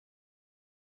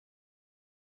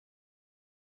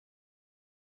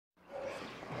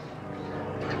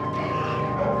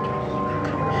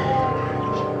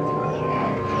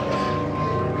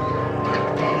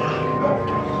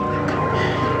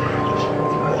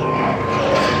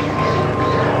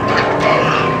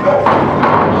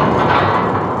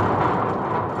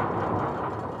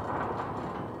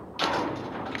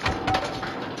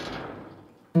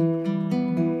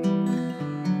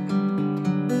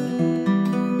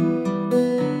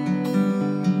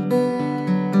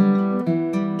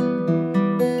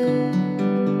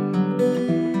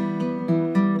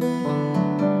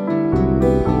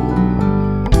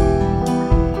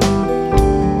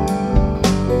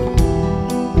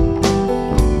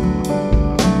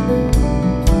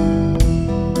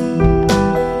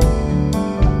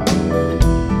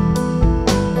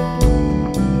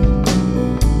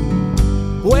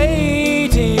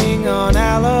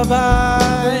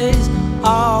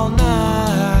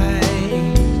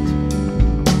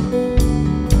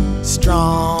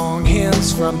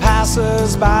some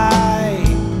passers-by,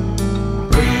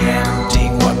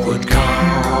 preempting what would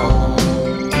come.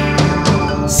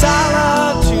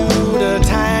 Solitude, a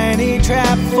tiny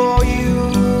trap for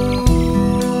you.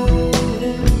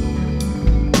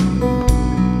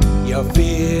 You're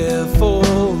fearful,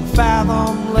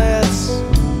 fathomless.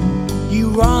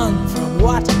 You run from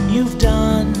what you've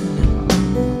done.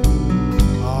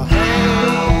 Oh,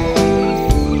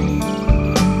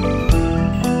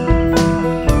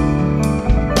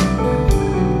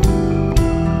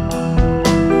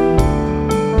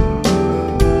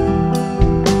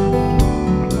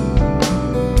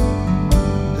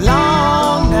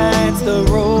 the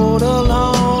road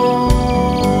alone,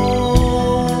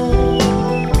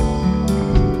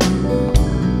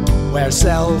 where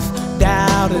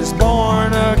self-doubt is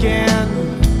born again,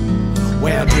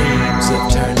 where dreams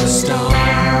have turned to stone.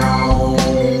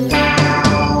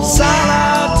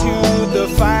 Solitude, the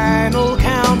final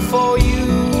count for you.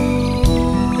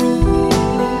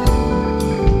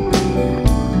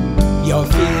 You're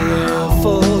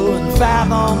fearful and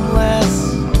fathomless.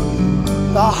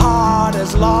 The heart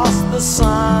has lost the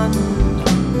sun.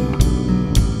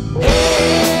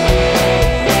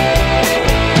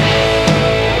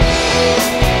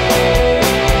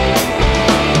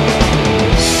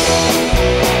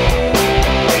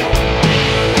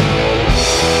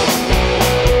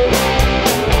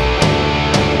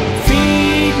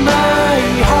 Feed my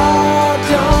heart,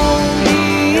 don't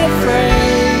be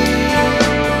afraid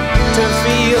to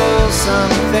feel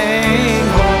something.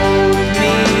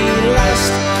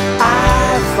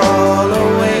 Fall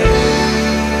away.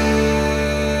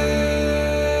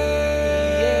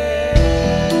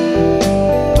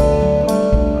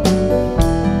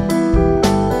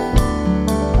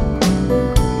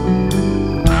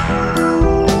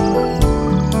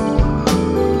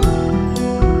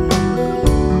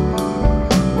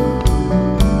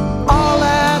 All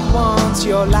at once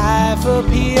your life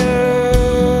appears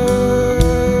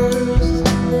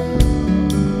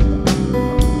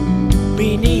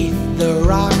beneath the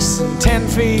rocks 10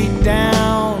 feet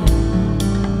down.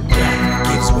 Breath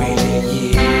gives way to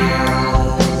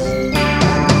years,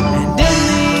 and in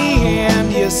the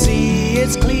end you see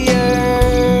it's clear.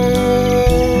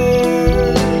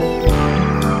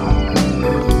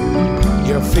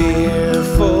 You're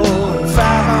fearful and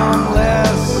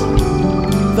fathomless,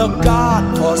 the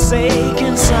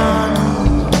God-forsaken son.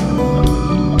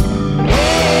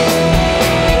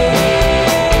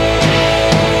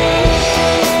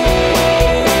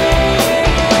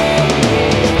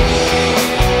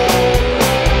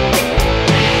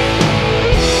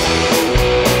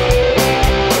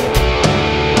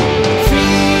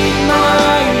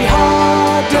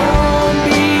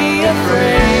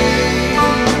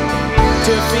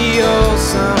 Feel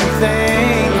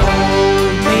something,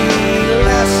 hold me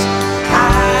lest I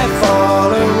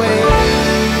fall away.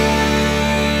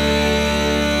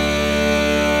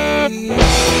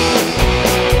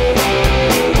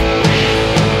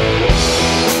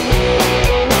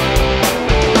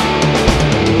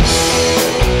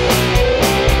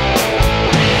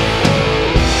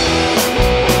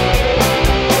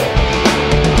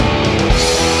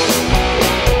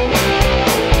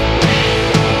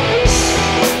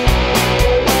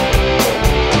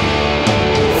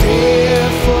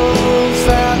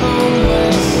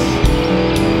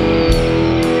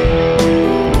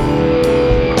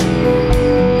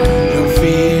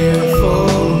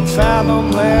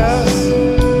 Fathomless.